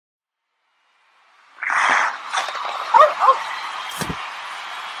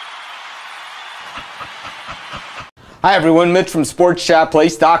Hi everyone, Mitch from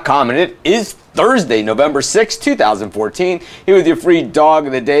SportsChatPlace.com, and it is Thursday, November 6, 2014. Here with your free Dog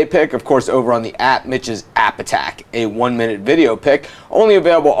of the Day pick, of course, over on the app, Mitch's App Attack, a 1-minute video pick, only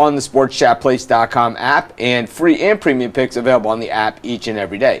available on the SportsChatPlace.com app, and free and premium picks available on the app each and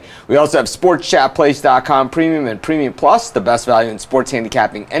every day. We also have SportsChatPlace.com Premium and Premium Plus, the best value in sports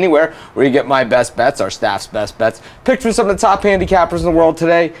handicapping anywhere, where you get my best bets, our staff's best bets, picks from some of the top handicappers in the world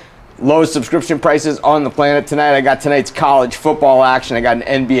today. Lowest subscription prices on the planet. Tonight I got tonight's college football action. I got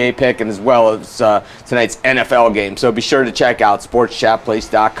an NBA pick, and as well as tonight's NFL game. So be sure to check out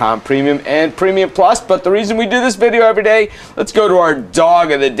SportsChatPlace.com Premium and Premium Plus. But the reason we do this video every day, let's go to our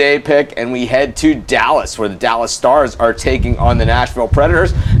Dog of the Day pick, and we head to Dallas, where the Dallas Stars are taking on the Nashville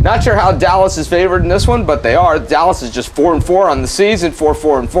Predators. Not sure how Dallas is favored in this one, but they are. Dallas is just 4-4 on the season,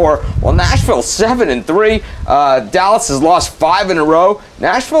 4-4-4. While Nashville's 7-3. Dallas has lost 5 in a row.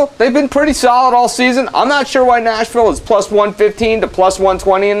 Nashville, they've been pretty solid all season. I'm not sure why Nashville is plus 115 to plus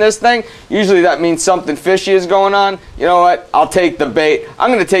 120 in this thing. Usually that means something fishy is going on. You know what? I'll take the bait. I'm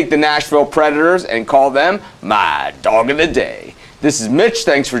going to take the Nashville Predators and call them my Dog of the Day. This is Mitch.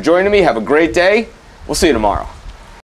 Thanks for joining me. Have a great day. We'll see you tomorrow.